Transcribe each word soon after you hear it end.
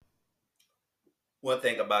One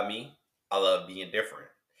thing about me, I love being different.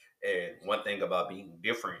 And one thing about being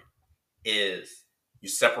different is you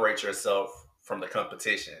separate yourself from the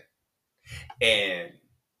competition. And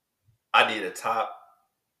I did a top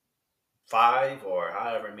five or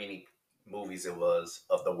however many movies it was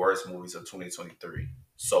of the worst movies of 2023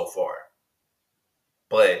 so far.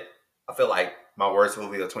 But I feel like my worst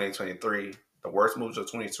movie of 2023, the worst movies of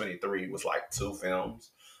 2023 was like two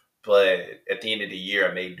films. But at the end of the year,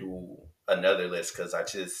 I may do another list because I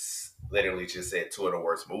just literally just said two of the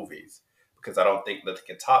worst movies because I don't think nothing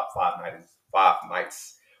can top Five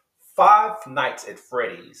Nights at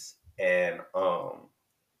Freddy's and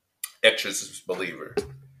Exorcist Believer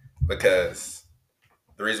because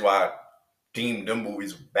the reason why I deem them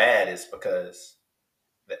movies bad is because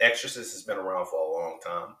The Exorcist has been around for a long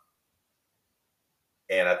time.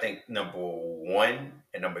 And I think number one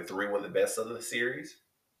and number three were the best of the series,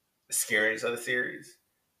 the scariest of the series.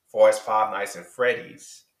 As far as Five Nights at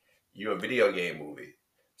Freddy's, you're a video game movie.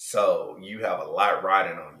 So you have a lot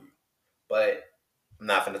riding on you. But I'm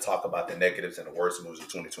not going to talk about the negatives and the worst movies of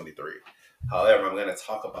 2023. However, I'm going to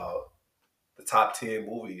talk about the top 10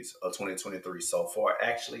 movies of 2023 so far.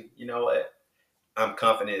 Actually, you know what? I'm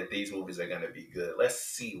confident that these movies are going to be good. Let's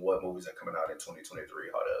see what movies are coming out in 2023.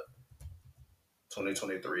 Hold up.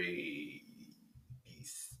 2023,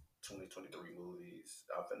 these 2023 movies.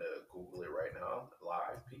 I'm going to Google it right now,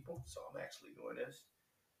 live, people. So I'm actually doing this.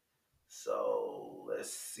 So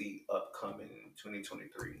let's see upcoming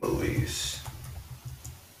 2023 movies.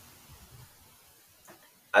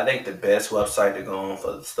 I think the best website to go on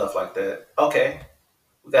for stuff like that. Okay,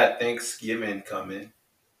 we got Thanksgiving coming.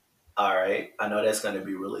 All right, I know that's going to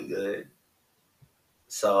be really good.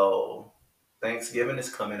 So Thanksgiving is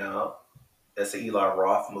coming out. That's an Eli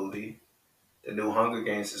Roth movie. The new Hunger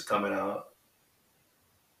Games is coming out.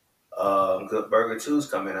 Good Burger 2 is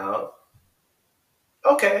coming out.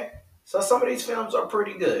 Okay, so some of these films are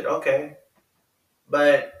pretty good. Okay,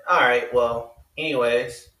 but all right. Well,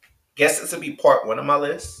 anyways, guess this will be part one of my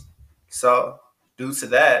list. So due to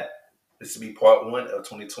that, this will be part one of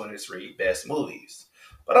 2023 best movies.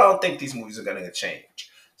 But I don't think these movies are going to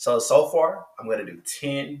change. So far, I'm going to do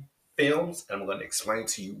 10 films and I'm going to explain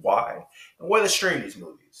to you why and where to stream these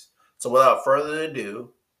movies. So without further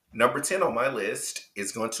ado, number 10 on my list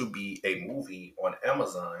is going to be a movie on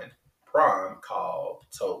Amazon Prime called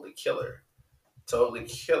Totally Killer. Totally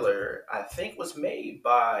Killer, I think was made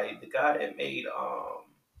by the guy that made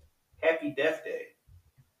Happy Death Day.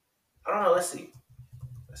 I don't know, let's see.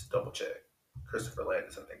 Let's double check. Christopher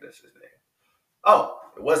Landis, I think that's his name. Oh,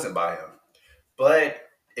 it wasn't by him, but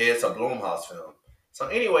it's a Blumhouse film. So,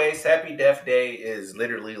 anyways, Happy Death Day is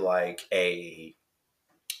literally like a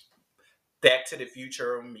Back to the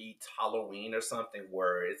Future meets Halloween or something,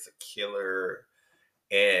 where it's a killer,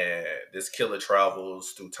 and this killer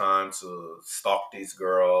travels through time to stalk this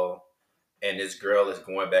girl, and this girl is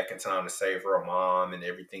going back in time to save her mom and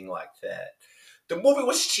everything like that. The movie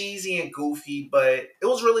was cheesy and goofy, but it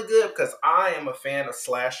was really good because I am a fan of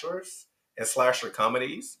slashers and slasher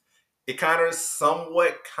comedies. It kind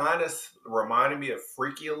of reminded me of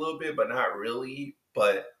Freaky a little bit, but not really.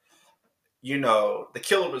 But the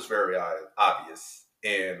killer was very obvious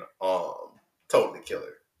and totally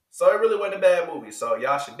killer. So it really wasn't a bad movie. So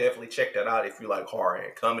y'all should definitely check that out if you like horror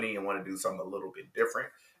and comedy and want to do something a little bit different.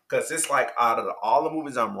 Because it's like out of all the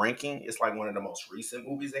movies I'm ranking, it's like one of the most recent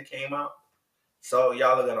movies that came out. So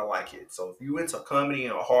y'all are gonna like it. So if you into comedy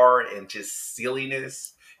and horror and just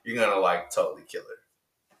silliness, you're gonna like Totally Killer.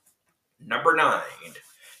 Number nine,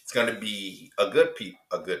 it's gonna be a good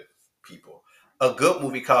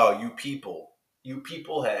movie called You People. You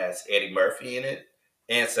People has Eddie Murphy in it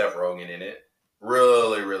and Seth Rogen in it.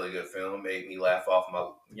 Really, really good film. Made me laugh off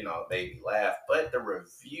made me laugh. But the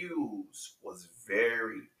reviews was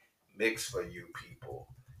very mixed for You People.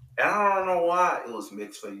 And I don't know why it was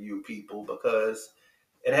mixed for You People because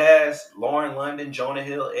it has Lauren London, Jonah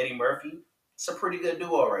Hill, Eddie Murphy. It's a pretty good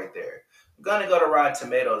duo right there. I'm gonna go to Rotten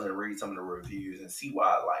Tomatoes and read some of the reviews and see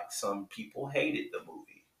why like some people hated the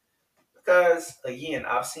movie. Because again,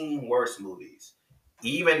 I've seen worse movies.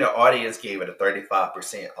 Even the audience gave it a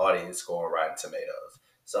 35% audience score on Rotten Tomatoes.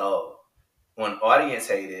 So when audience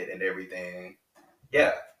hated and everything,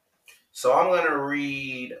 yeah. So I'm gonna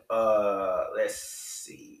read let's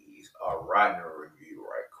see a Rotten review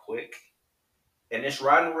right quick. And this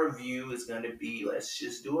Rotten review is gonna be, let's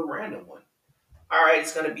just do a random one. All right,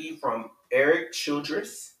 it's gonna be from Eric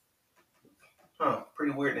Childress. Huh,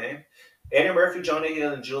 pretty weird name. Eddie Murphy, Jonah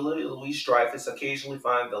Hill, and Julia Louis-Dreyfus occasionally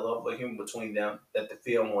find the lovable humor between them that the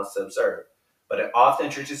film wants to observe, but it often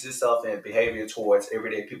treats itself in behavior towards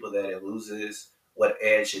everyday people that it loses what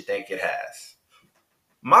edge you think it has.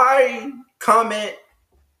 My comment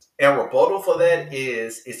and rebuttal for that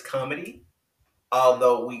is it's comedy.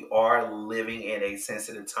 Although we are living in a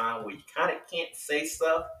sensitive time where you kind of can't say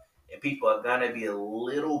stuff, and people are gonna be a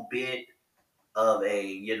little bit of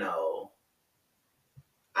a,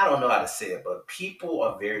 I don't know how to say it, but people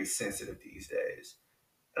are very sensitive these days,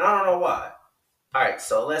 and I don't know why. All right,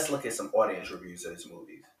 so let's look at some audience reviews of this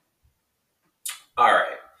movie. All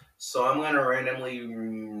right, so I'm gonna randomly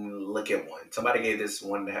look at one. Somebody gave this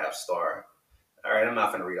 1.5 star. All right, I'm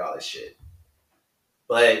not gonna read all this shit,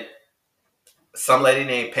 but some lady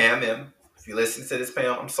named Pam M. If you listen to this,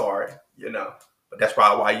 Pam, I'm sorry, but that's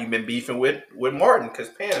probably why you've been beefing with Martin, because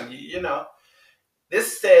Pam,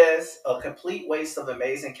 this says a complete waste of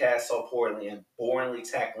amazing cast so poorly and boringly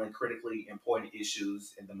tackling critically important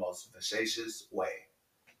issues in the most vicious way.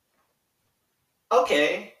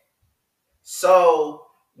 Okay, so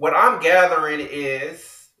what I'm gathering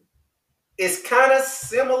is it's kind of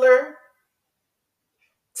similar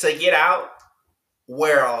to Get Out,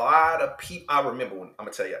 where a lot of people. I remember when I'm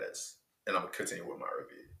gonna tell you this, and I'm gonna continue with my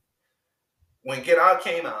review. When Get Out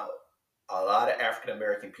came out, a lot of African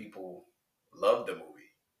American people loved the movie.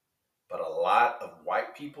 But a lot of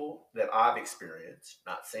white people that I've experienced,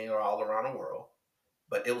 not saying are all around the world,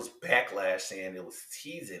 but it was backlash saying it was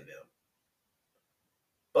teasing them.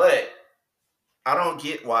 But I don't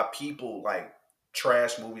get why people like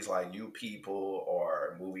trash movies like You People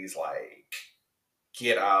or movies like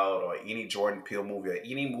Get Out or any Jordan Peele movie or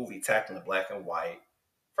any movie tackling black and white.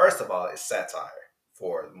 First of all, it's satire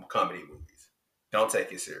for comedy movies. Don't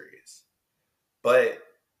take it serious. But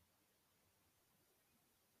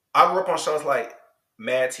I grew up on shows like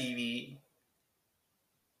Mad TV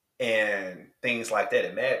and things like that.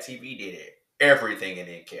 And Mad TV did it, everything and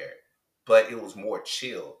didn't care, but it was more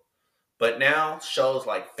chill. But now shows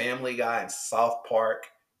like Family Guy and South Park,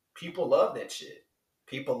 people love that shit.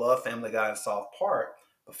 People love Family Guy and South Park,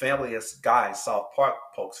 but Family Guy and South Park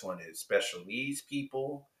pokes fun at special needs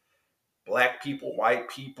people, black people, white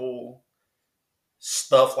people,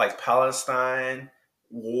 stuff like Palestine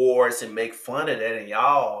wars, and make fun of that, and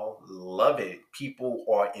y'all love it. People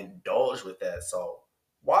are indulged with that. So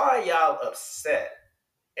why are y'all upset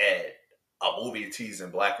at a movie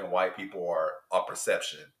teasing black and white people or a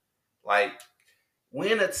perception? Like,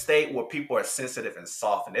 we're in a state where people are sensitive and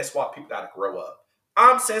soft, and that's why people gotta grow up.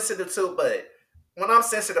 I'm sensitive too, but when I'm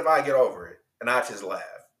sensitive, I get over it and I just laugh.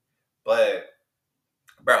 But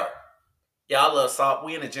bro, y'all love soft.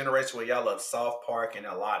 We in a generation where y'all love South Park and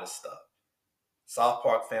a lot of stuff. South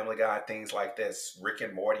Park, Family Guy, things like this, Rick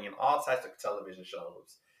and Morty, and all types of television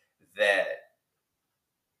shows that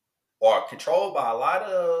are controlled by a lot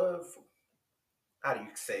of, how do you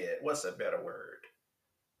say it? What's a better word?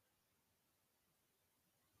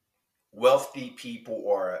 Wealthy people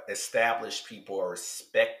or established people or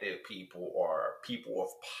respected people or people of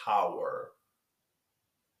power,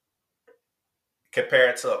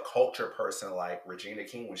 compared to a culture person like Regina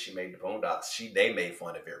King when she made the Boondocks. They made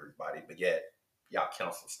fun of everybody, but yet y'all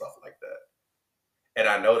cancel stuff like that. And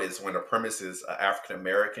I noticed when the premise is African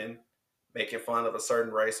American making fun of a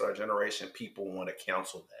certain race or a generation, people want to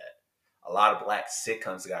cancel that. A lot of black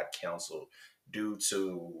sitcoms got canceled due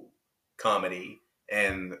to comedy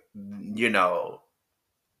and,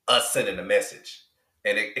 us sending a message.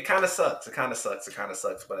 And it kind of sucks. It kind of sucks. It kind of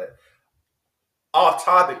sucks. But off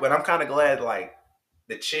topic, but I'm kind of glad, like,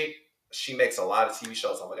 the chick, she makes a lot of TV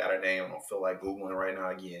shows. I forgot her name. I don't feel like Googling right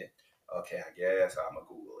now again. Okay, I guess I'm going to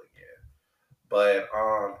Google again. But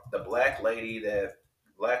the black lady that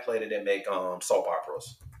make soap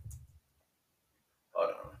operas. Hold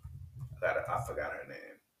on, I forgot her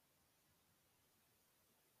name.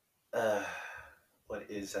 Uh, what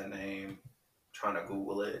is her name? I'm trying to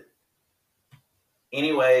Google it.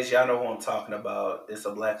 Anyways, y'all know who I'm talking about. It's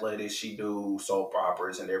a black lady. She do soap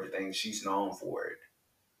operas and everything. She's known for it.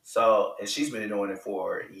 So, and she's been doing it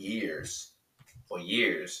for years.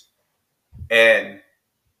 And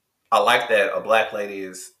I like that a black lady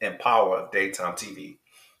is in power of daytime TV.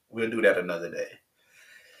 We'll do that another day.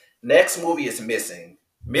 Next movie is Missing.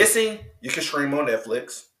 Missing, you can stream on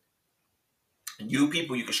Netflix. You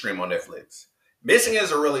People, you can stream on Netflix. Missing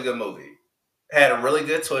is a really good movie. Had a really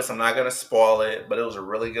good twist. I'm not gonna spoil it, but it was a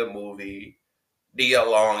really good movie. Nia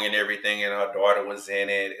Long and everything, and her daughter was in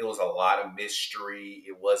it. It was a lot of mystery.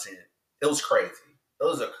 It wasn't. It was crazy. It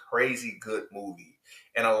was a crazy good movie,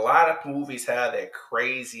 and a lot of movies have that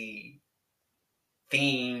crazy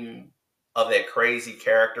theme of that crazy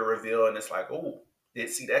character reveal, and it's like, oh, did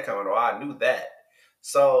see that coming? Or I knew that.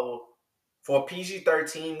 So for a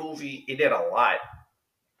PG-13 movie, it did a lot.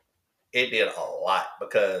 It did a lot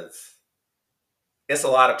because it's a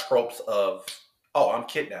lot of tropes of Oh, I'm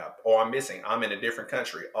kidnapped. Or I'm missing. I'm in a different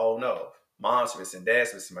country. Oh no. Mom's missing,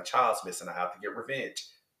 dad's missing, my child's missing. I have to get revenge.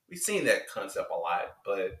 We've seen that concept a lot,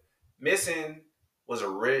 but missing was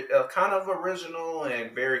kind of original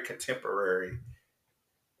and very contemporary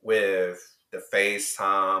with the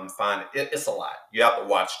FaceTime. It's a lot. You have to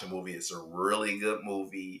watch the movie. It's a really good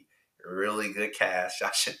movie, a really good cast. I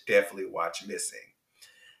should definitely watch Missing.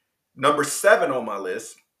 Number 7 on my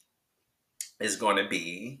list is going to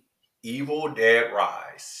be Evil Dead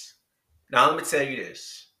Rise. Now, let me tell you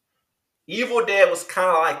this. Evil Dead was kind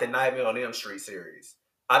of like the Nightmare on Elm Street series.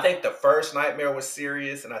 I think the first Nightmare was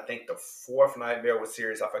serious, and I think the fourth Nightmare was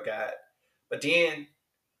serious. I forgot. But then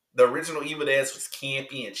the original Evil Dead was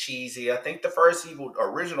campy and cheesy. I think the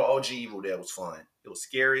original OG Evil Dead was fun. It was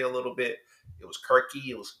scary a little bit. It was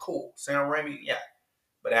quirky. It was cool. Sam Raimi, yeah.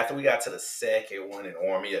 But after we got to the second one, and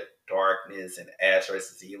Army of Darkness and Ash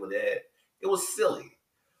vs. Evil Dead, it was silly.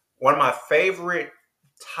 One of my favorite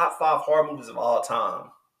top 5 horror movies of all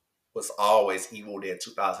time was always Evil Dead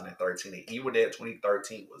 2013. And Evil Dead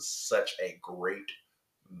 2013 was such a great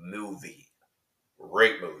movie.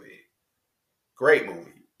 Great movie. Great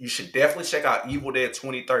movie. You should definitely check out Evil Dead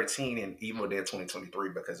 2013 and Evil Dead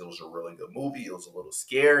 2023 because it was a really good movie. It was a little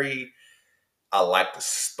scary. I liked the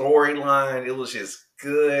storyline. It was just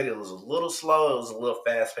good. It was a little slow. It was a little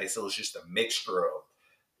fast paced. It was just a mixture of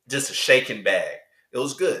just a shaking bag. It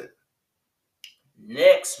was good.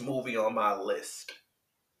 Next movie on my list,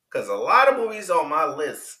 because a lot of movies on my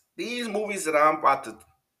list, these movies that I'm about to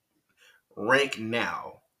rank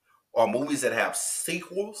now, are movies that have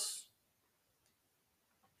sequels,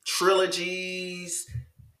 trilogies,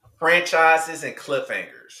 franchises, and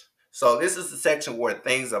cliffhangers. So this is the section where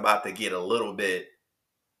things are about to get a little bit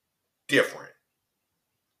different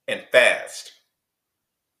and fast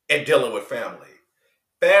and dealing with family.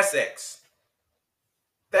 Fast X.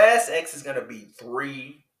 Fast X is going to be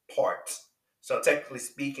 3 parts. So technically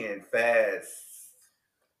speaking, Fast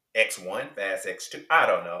X1, Fast X2, I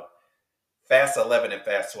don't know. Fast 11 and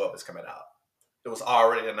Fast 12 is coming out. It was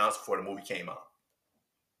already announced before the movie came out.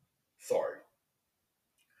 Sorry.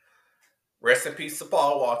 Rest in peace to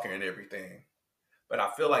Paul Walker and everything. But I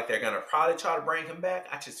feel like they're going to probably try to bring him back.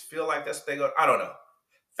 I just feel like that's what they're going to. I don't know.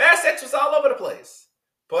 Fast X was all over the place.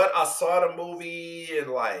 But I saw the movie and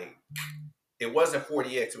like, it wasn't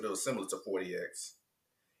 40X, but it was similar to 40X.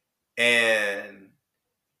 And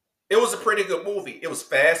it was a pretty good movie. It was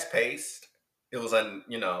fast paced. It was,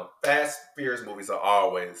 Fast Furious movies are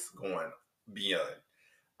always going beyond.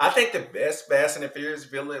 I think the best Fast and the Furious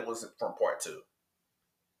villain was from part 2.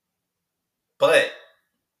 But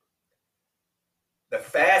the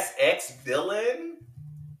Fast X villain,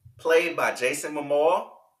 played by Jason Momoa,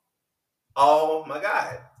 oh my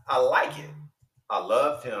God, I like it. I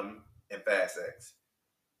loved him in Fast X.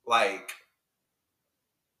 Like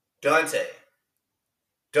Dante.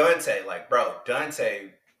 Like, bro,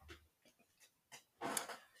 Dante,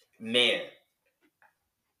 man,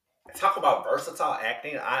 talk about versatile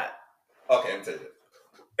acting. Okay, let me tell you.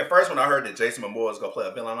 At first, when I heard that Jason Momoa was gonna play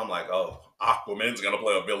a villain, I'm like, oh, Aquaman's gonna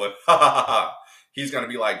play a villain. He's gonna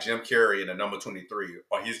be like Jim Carrey in the number 23,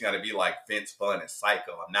 or he's gonna be like Vince Vaughn in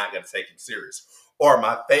Psycho. I'm not gonna take him serious. Or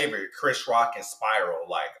my favorite, Chris Rock in Spiral.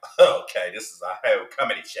 Like, okay, this is a whole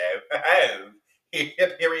comedy show.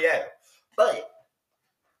 Here we go. But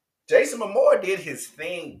Jason Momoa did his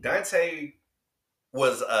thing. Dante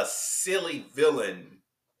was a silly villain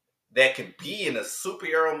that could be in a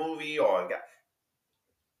superhero movie or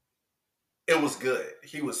it was good.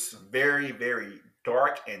 He was very, very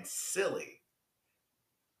dark and silly.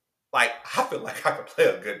 Like, I feel like I could play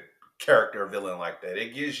a good character villain like that.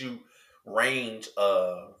 It gives you range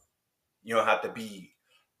of, you don't have to be,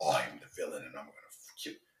 oh, I'm the villain and I'm going to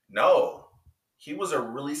kill. No, he was a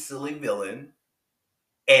really silly villain.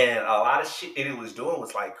 And a lot of shit that he was doing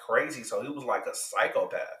was like crazy. So he was like a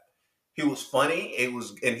psychopath. He was funny.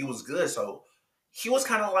 And he was good. So he was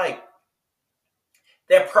kind of like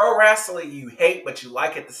that pro wrestling you hate but you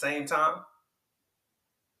like at the same time,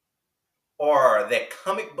 or that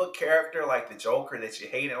comic book character like the Joker that you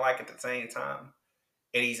hate and like at the same time,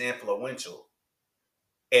 and he's influential.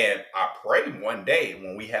 And I pray one day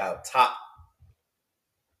when we have top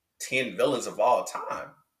 10 villains of all time,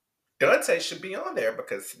 Dante should be on there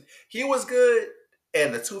because he was good,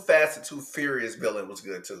 and the Too Fast and Too Furious villain was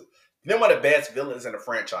good too. Them are the best villains in the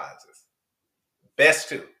franchises. Best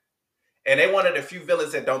two. And they one of the few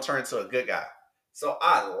villains that don't turn into a good guy. So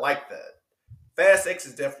I like that. Fast X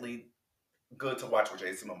is definitely good to watch with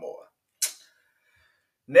Jason Momoa.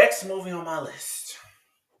 Next movie on my list,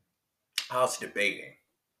 I was debating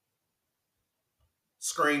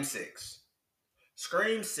Scream 6.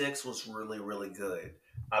 Scream 6 was really, really good.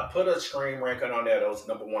 I put a Scream ranking on there that was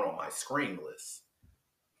number one on my Scream list.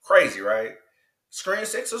 Crazy, right? Scream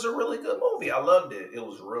 6 was a really good movie. I loved it. It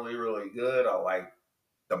was really, really good. I liked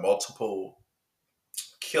the multiple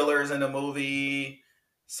killers in the movie.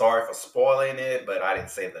 Sorry for spoiling it, but I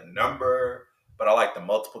didn't say the number. But I like the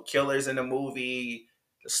multiple killers in the movie.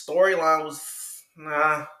 The storyline was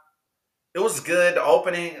it was good. The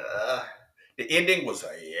opening, the ending was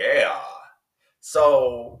yeah.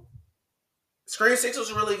 So Scream Six was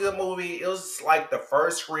a really good movie. It was like the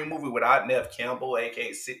first Scream movie without Nev Campbell,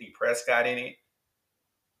 aka Sidney Prescott, in it.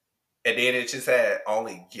 And then it just had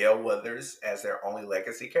only Gail Weathers as their only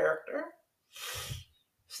legacy character.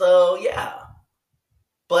 So yeah,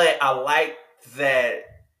 but I like that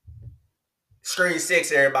Screen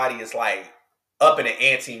 6, everybody is like up in the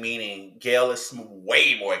ante, meaning Gail is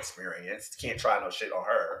way more experienced. Can't try no shit on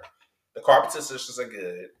her. The Carpenter sisters are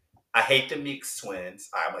good. I hate the Meeks twins.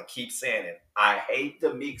 I'm gonna keep saying it. I hate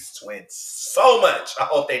the Meeks twins so much. I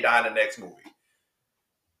hope they die in the next movie.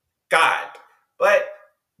 God. But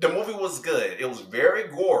the movie was good. It was very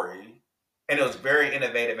gory and it was very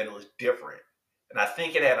innovative and it was different. And I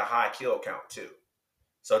think it had a high kill count too.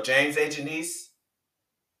 So James A. Janice,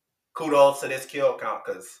 kudos to this kill count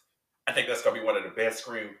because I think that's gonna be one of the best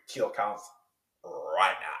Scream kill counts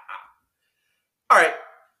right now. All right.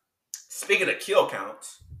 Speaking of kill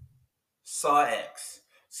counts, Saw X.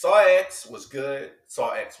 Saw X was good.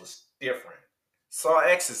 Saw X was different. Saw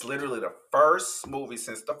X is literally the first movie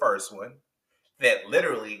since the first one that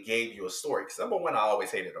literally gave you a story. Because number one, I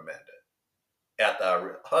always hated Amanda.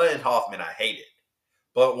 After her and Hoffman, I hated.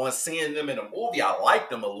 But once seeing them in a movie, I liked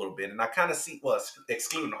them a little bit. And I kind of see, well,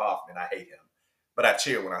 excluding Hoffman, I hate him. But I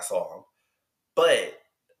cheered when I saw him. But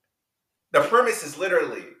the premise is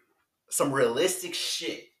literally some realistic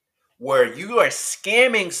shit where you are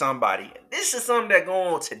scamming somebody. And this is something that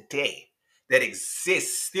go on today that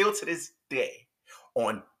exists still to this day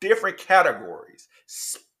on different categories,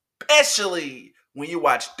 especially when you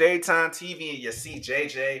watch daytime TV and you see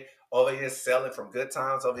JJ over here selling from Good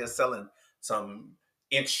Times, over here selling some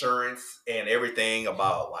insurance and everything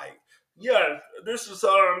about like, yeah, this is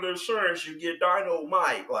the insurance you get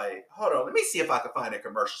dynamite. Like, hold on, let me see if I can find a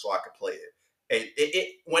commercial so I can play it.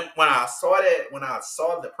 When I saw that, when I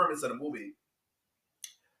saw the premise of the movie,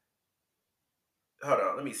 hold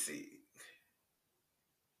on, let me see.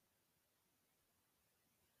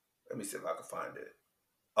 Let me see if I can find it.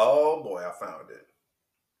 Oh boy, I found it.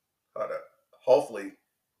 Hold up. Hopefully.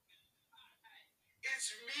 It's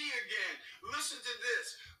me again. Listen to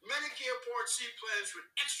this. Medicare Part C plans with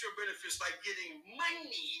extra benefits like getting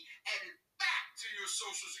money added back to your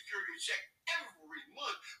Social Security check every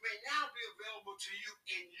month may now be available to you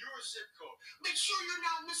in your zip code. Make sure you're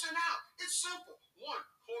not missing out. It's simple. One,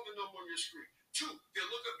 call the number on your screen. Two, they'll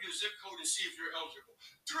look up your zip code and see if you're eligible.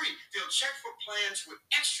 Three, they'll check for plans with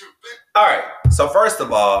extra benefits. All right. So first of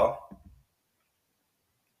all,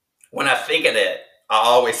 when I think of that, I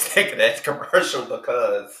always think of that commercial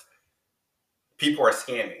because people are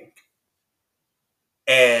scamming.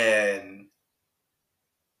 And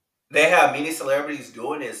they have many celebrities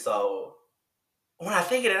doing it. So when I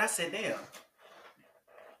think of it, I said, damn,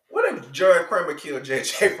 what if Jared Kramer killed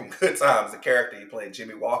JJ from Good Times, the character he played,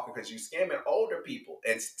 Jimmy Walker, because you scamming older people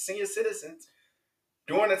and senior citizens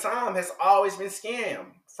during the time has always been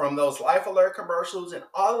scammed from those Life Alert commercials and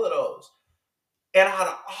all of those. And out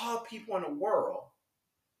of all people in the world,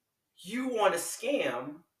 you want to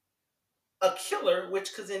scam a killer, which,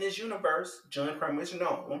 because in his universe, John Kramer is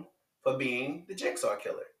known for being the Jigsaw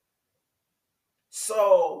killer.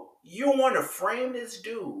 So you want to frame this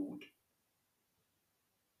dude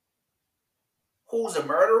who's a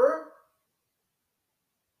murderer?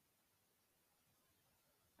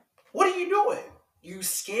 What are you doing? You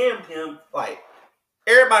scammed him. Like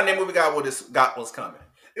everybody in the movie got what's coming.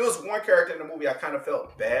 It was one character in the movie I kind of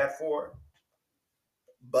felt bad for,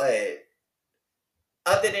 but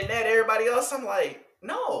other than that, everybody else, I'm like,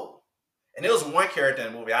 no. And there was one character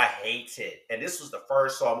in the movie I hated, and this was the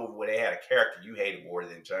first Saw movie where they had a character you hated more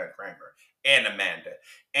than John Kramer and Amanda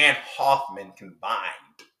and Hoffman combined.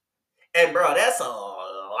 And bro, that's a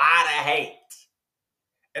lot of hate.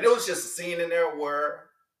 And it was just a scene in there where,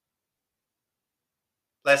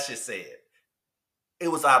 let's just say it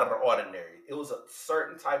was out of the ordinary. It was a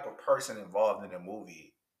certain type of person involved in the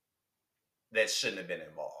movie that shouldn't have been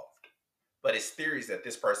involved. But it's theories that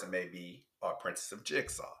this person may be a apprentice of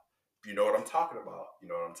Jigsaw. If you know what I'm talking about, you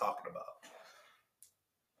know what I'm talking about.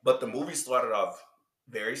 But the movie started off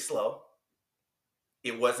very slow.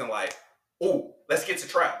 It wasn't like, oh, let's get to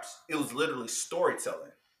traps. It was literally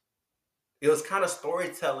storytelling. It was kind of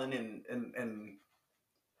storytelling and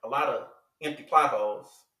a lot of empty potholes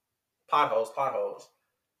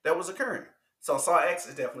that was occurring. So Saw X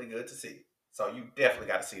is definitely good to see. So you definitely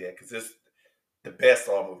got to see that because it's the best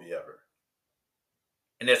Saw movie ever,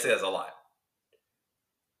 and that says a lot.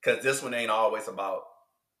 Because this one ain't always about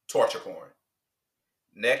torture porn.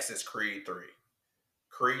 Next is Creed 3.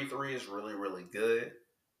 Creed 3 is really, really good.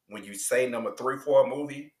 When you say number 3 for a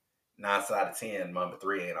movie, 9 out of 10, number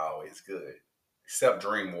 3 ain't always good. Except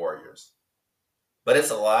Dream Warriors. But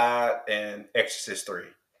it's a lot, and Exorcist 3.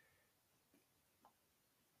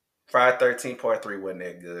 Friday 13 Part 3 wasn't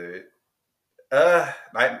that good.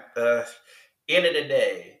 End of the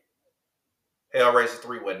day, Hellraiser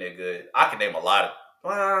 3 wasn't that good. I can name a lot of,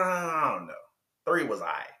 well, I don't know. 3 was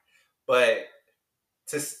I. But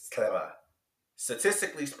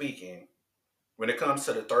statistically speaking, when it comes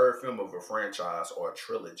to the third film of a franchise or a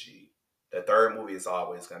trilogy, the third movie is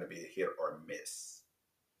always going to be a hit or miss.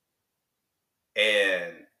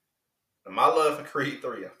 And my love for Creed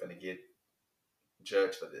 3, I'm going to get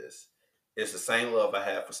judged for this. It's the same love I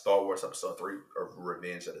have for Star Wars Episode 3 of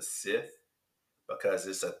Revenge of the Sith because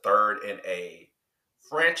it's a third in a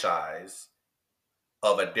franchise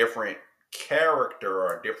of a different character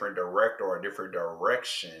or a different director or a different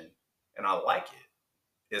direction. And I like it.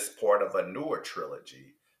 It's part of a newer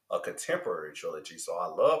trilogy, a contemporary trilogy. So I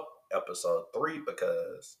love Episode 3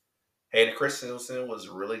 because Hayden Christensen was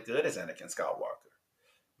really good as Anakin Skywalker.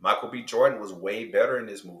 Michael B. Jordan was way better in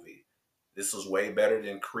this movie. This was way better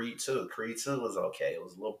than Creed 2. Creed 2 was okay. It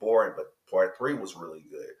was a little boring, but Part 3 was really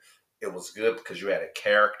good. It was good because you had a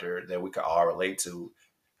character that we could all relate to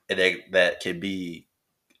and that can be,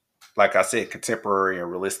 like I said, contemporary and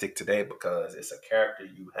realistic today because it's a character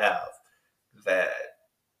you have that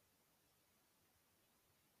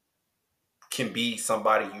can be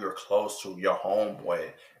somebody you're close to, your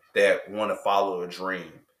homeboy that want to follow a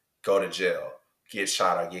dream, go to jail, get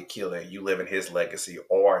shot or get killed, and you live in his legacy,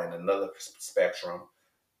 or in another spectrum,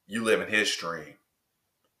 you live in his dream,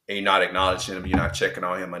 and you're not acknowledging him, you're not checking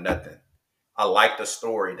on him or nothing. I like the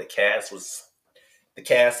story. The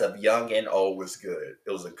cast of young and old was good.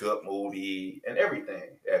 It was a good movie and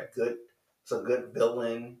everything. It's a good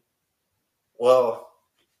villain. Well,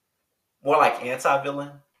 more like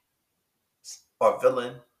anti-villain or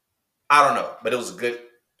villain. I don't know, but it was a good.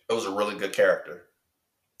 It was a really good character.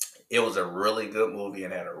 It was a really good movie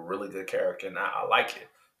and had a really good character, and I like it.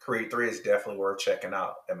 Creed 3 is definitely worth checking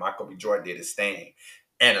out, and Michael B. Jordan did his thing,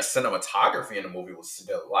 and the cinematography in the movie was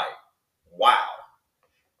still like, wow.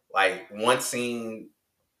 Like one scene,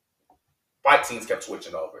 fight scenes kept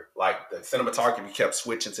switching over. Like the cinematography kept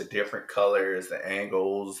switching to different colors, the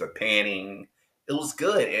angles, the panning. It was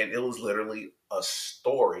good, and it was literally a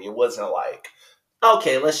story. It wasn't like,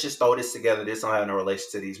 okay, let's just throw this together. This don't have no relation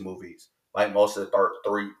to these movies. Like most of the third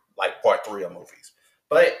three, like part 3 of movies.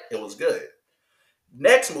 But it was good.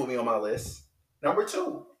 Next movie on my list, number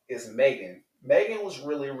 2, is Megan. Megan was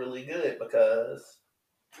really, really good because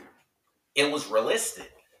it was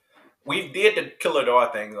realistic. We did the killer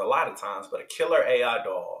doll thing a lot of times, but a killer AI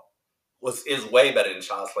doll is way better than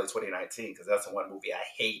Child's Play 2019 because that's the one movie I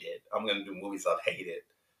hated. I'm gonna do movies I've hated,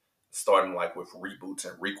 starting like with reboots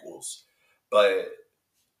and requels. But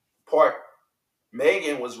part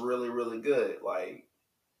Megan was really, really good. Like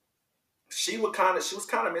she was kind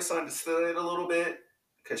of misunderstood a little bit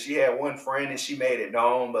because she had one friend and she made it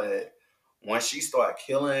known, but once she started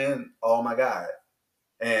killing, oh my god!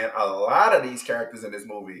 And a lot of these characters in this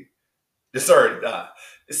movie deserve to die,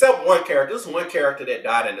 except one character. This one character that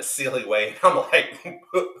died in a silly way. And I'm like,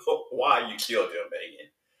 why you killed him,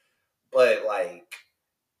 Megan? But like,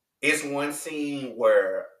 it's one scene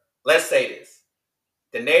where, let's say this,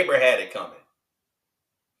 the neighbor had it coming.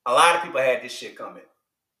 A lot of people had this shit coming.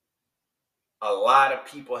 A lot of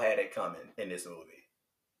people had it coming in this movie.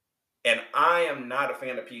 And I am not a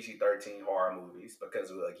fan of PG-13 horror movies because,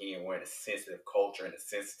 again, we're in a sensitive culture and a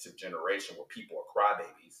sensitive generation where people are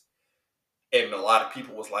crybabies. And a lot of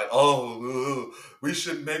people was like, oh, we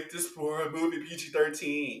should make this for a movie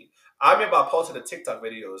PG-13. I remember I posted a TikTok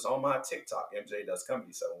video. It's on my TikTok, MJ Does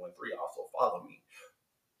Comedy 713. Also follow me.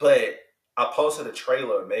 But I posted a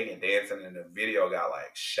trailer of Megan dancing and the video got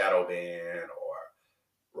like shadow banned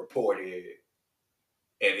or reported,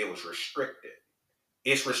 and it was restricted.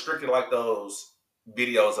 It's restricted like those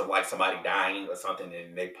videos of like somebody dying or something,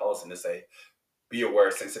 and they post and they say, be aware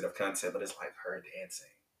of sensitive content, but it's like her dancing.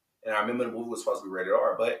 And I remember the movie was supposed to be rated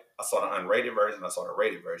R, but I saw the unrated version, I saw the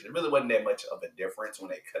rated version. It really wasn't that much of a difference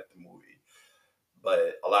when they cut the movie.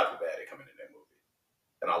 But a lot of people had it coming in that movie.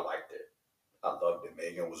 And I liked it. I loved it.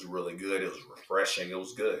 Megan was really good. It was refreshing. It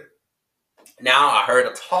was good. Now I heard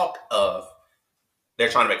a talk of they're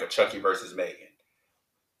trying to make a Chucky versus Megan.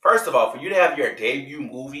 First of all, for you to have your debut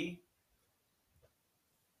movie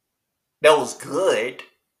that was good,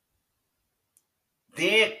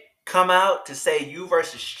 then come out to say you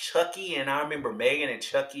versus Chucky, and I remember Megan and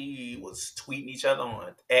Chucky was tweeting each other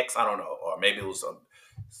on X, I don't know, or maybe it was some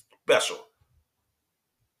special.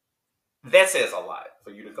 That says a lot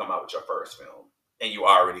for you to come out with your first film, and you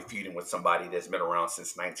already feuding with somebody that's been around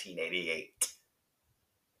since 1988,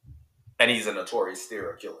 and he's a notorious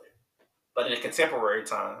serial killer. But in the contemporary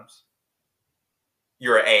times,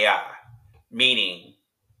 you're an AI, meaning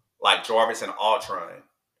like Jarvis and Ultron.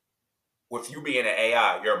 With you being an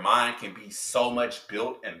AI, your mind can be so much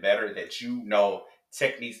built and better that you know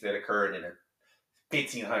techniques that occurred in the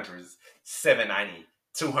 1500s, 790,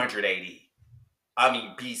 280. I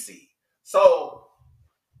mean BC. So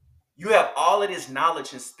you have all of this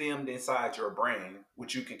knowledge and stemmed inside your brain,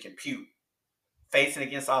 which you can compute. Facing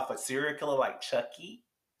against off a serial killer like Chucky,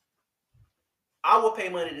 I will pay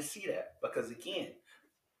money to see that because again,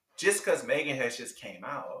 just because Megan has just came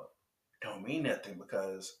out, don't mean nothing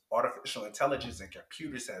because artificial intelligence and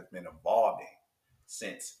computers have been evolving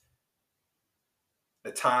since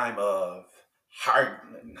the time of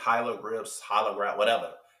hieroglyphs, holograph, whatever,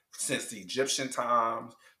 since the Egyptian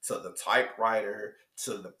times to the typewriter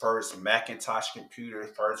to the first Macintosh computer,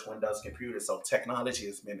 first Windows computer. So technology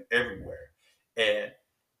has been everywhere, and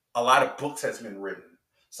a lot of books has been written.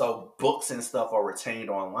 So books and stuff are retained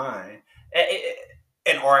online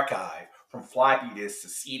and archived from floppy disks to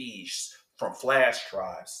CDs, from flash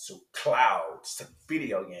drives to clouds to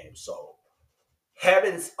video games. So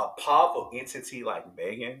having a powerful entity like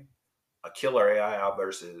Megan, a killer AI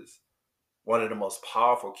versus one of the most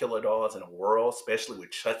powerful killer dolls in the world, especially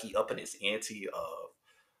with Chucky up in his ante of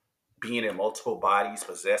being in multiple bodies,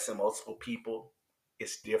 possessing multiple people,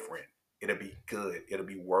 it's different. It'll be good. It'll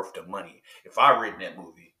be worth the money. If I written that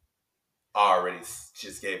movie, I already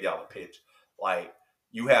just gave y'all a pitch. Like,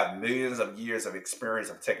 you have millions of years of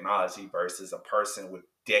experience of technology versus a person with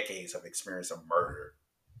decades of experience of murder.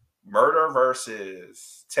 Murder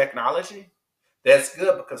versus technology, that's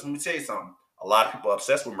good because let me tell you something. A lot of people are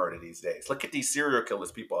obsessed with murder these days. Look at these serial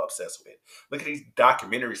killers people are obsessed with. Look at these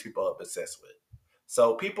documentaries people are obsessed with.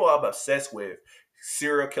 So people are obsessed with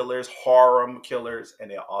serial killers, horror killers,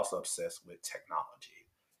 and they're also obsessed with technology.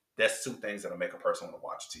 That's two things that'll make a person want to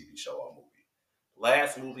watch a TV show or movie.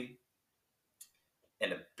 Last movie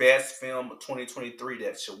and the best film of 2023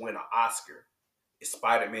 that should win an Oscar is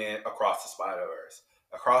Spider-Man Across the Spider-Verse.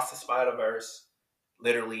 Across the Spider-Verse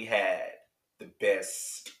literally had the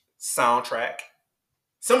best soundtrack.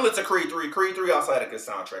 Similar to Creed 3. Creed 3 also had a good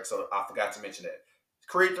soundtrack, so I forgot to mention that.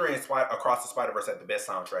 Creed 3 and Across the Spider-Verse had the best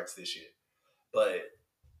soundtracks this year. But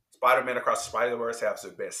Spider-Man Across the Spider-Verse has the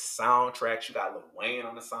best soundtracks. You got Lil Wayne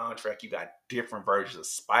on the soundtrack. You got different versions of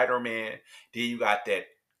Spider-Man. Then you got that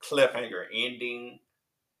cliffhanger ending.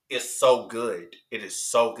 It's so good. It is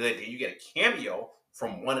so good. Then you get a cameo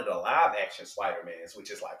from one of the live action Spider-Mans,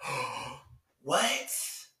 which is like, what?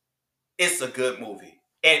 It's a good movie.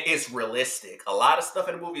 And it's realistic. A lot of stuff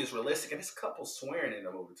in the movie is realistic. And there's a couple swearing in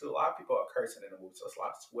the movie, too. A lot of people are cursing in the movie, so it's a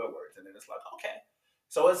lot of swear words. And then it's like, okay.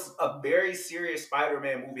 So it's a very serious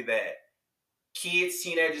Spider-Man movie that kids,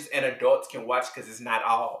 teenagers, and adults can watch because it's not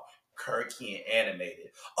all quirky and animated.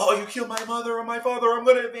 Oh, you killed my mother or my father, I'm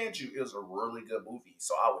going to avenge you. It was a really good movie.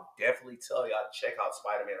 So I would definitely tell y'all to check out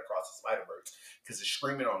Spider-Man Across the Spider-Verse because it's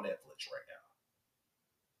streaming on Netflix right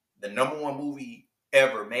now. The number one movie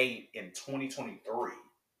ever made in 2023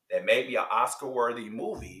 that may be an Oscar-worthy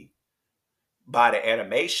movie by the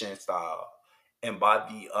animation style and by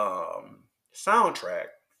the soundtrack.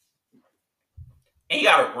 And you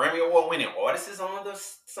got a Grammy Award winning artist on the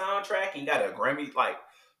soundtrack. And you got a Grammy, like,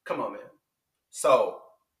 come on, man. So,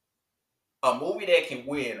 a movie that can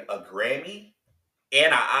win a Grammy and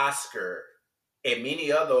an Oscar and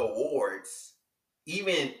many other awards,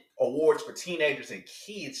 even awards for teenagers and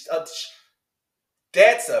kids,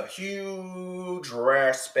 that's a huge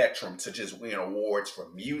rare spectrum to just win awards for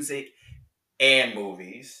music and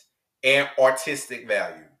movies and artistic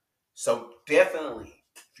value. So definitely,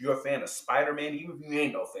 if you're a fan of Spider-Man, even if you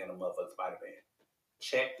ain't no fan of motherfucking Spider-Man,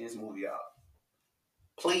 check this movie out.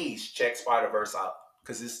 Please check Spider-Verse out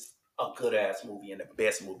because it's a good ass movie and the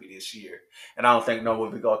best movie this year. And I don't think no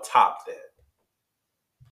movie gonna top that.